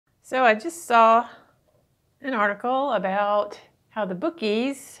So I just saw an article about how the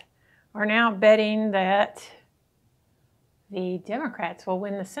bookies are now betting that the Democrats will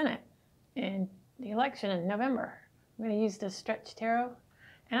win the Senate in the election in November. I'm going to use the Stretch Tarot,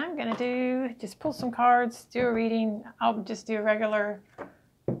 and I'm going to just pull some cards, do a reading. I'll just do a regular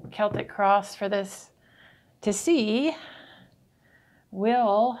Celtic cross for this to see,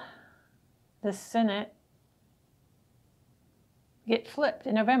 will the Senate get flipped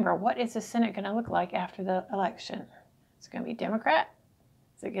in November? What is the Senate going to look like after the election? Is it going to be Democrat?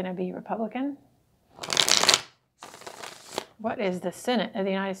 Is it going to be Republican? What is the Senate of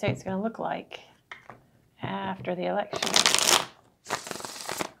the United States going to look like after the election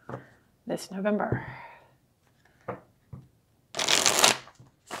this November?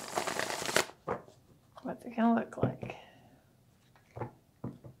 What's it going to look like?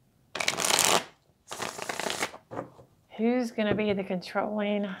 Who's going to be the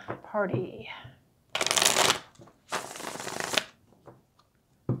controlling party?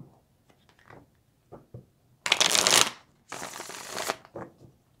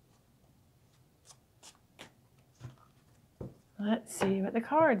 Let's see what the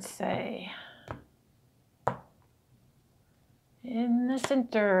cards say. In the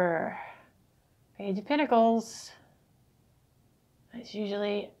center, Page of Pentacles. That's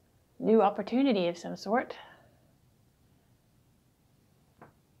usually new opportunity of some sort.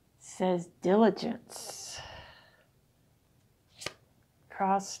 Says diligence.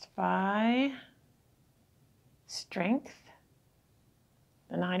 Crossed by strength.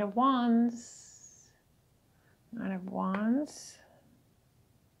 The Knight of Wands. Knight of Wands.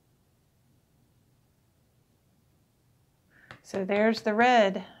 So there's the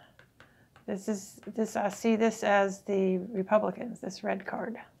red. I see this as the Republicans, this red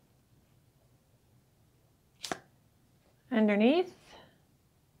card. Underneath,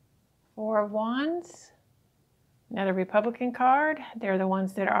 Four of Wands. Another Republican card. They're the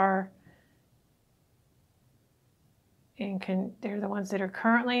ones that are they're the ones that are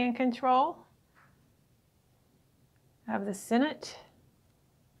currently in control of the Senate.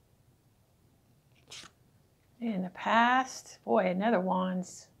 In the past, boy, another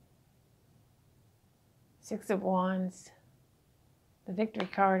Wands. Six of Wands. The victory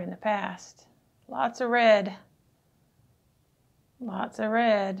card in the past. Lots of red. Lots of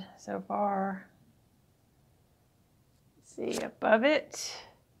red so far. Let's see, above it.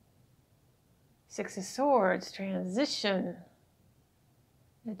 Six of Swords, transition.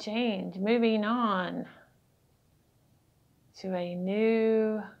 The change, moving on to a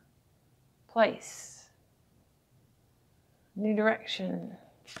new place. New direction.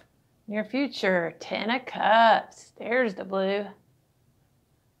 Near future. Ten of Cups. There's the blue.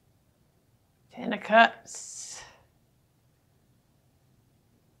 Ten of Cups.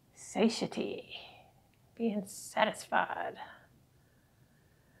 Satiety. Being satisfied.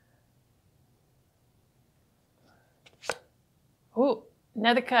 Ooh,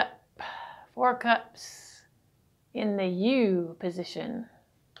 another cup. Four cups in the U position.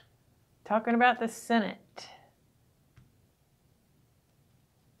 Talking about the Senate.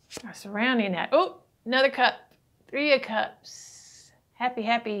 Surrounding that. Oh, another cup. Three of Cups. Happy,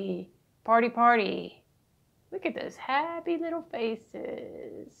 happy. Party, party. Look at those happy little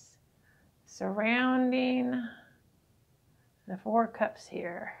faces. Surrounding the Four Cups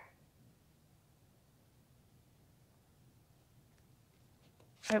here.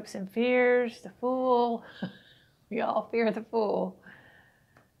 Hopes and fears. The Fool. We all fear the Fool.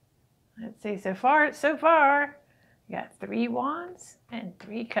 Let's see. So far. You got three Wands and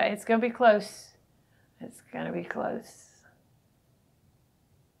three Cups. It's going to be close. It's going to be close.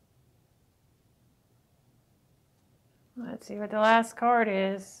 Let's see what the last card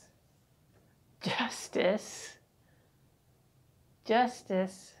is. Justice.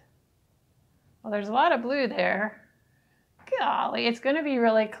 Justice. Well, there's a lot of blue there. Golly, it's going to be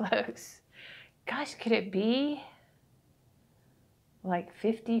really close. Gosh, could it be like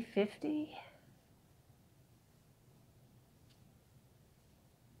 50-50?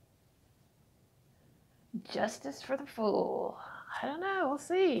 Justice for the Fool. I don't know. We'll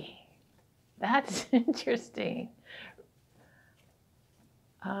see. That's interesting.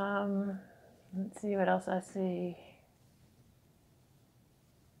 Let's see what else I see.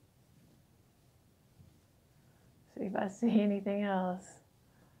 See if I see anything else.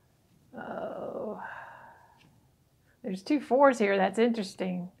 Oh. There's two fours here. That's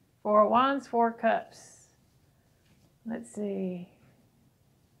interesting. Four of Wands, Four Cups. Let's see.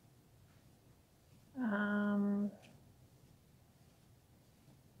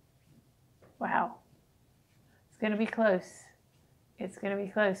 Wow. It's going to be close. It's going to be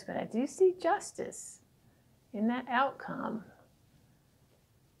close, but I do see justice in that outcome.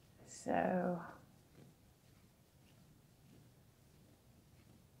 So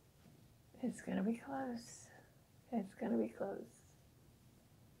it's going to be close. It's going to be close.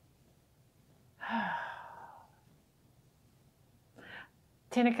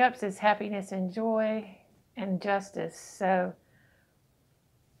 Ten of Cups is happiness and joy and justice. So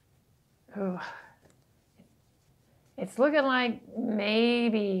it's looking like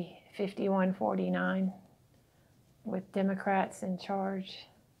maybe 51-49 with Democrats in charge.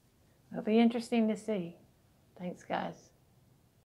 It'll be interesting to see. Thanks, guys.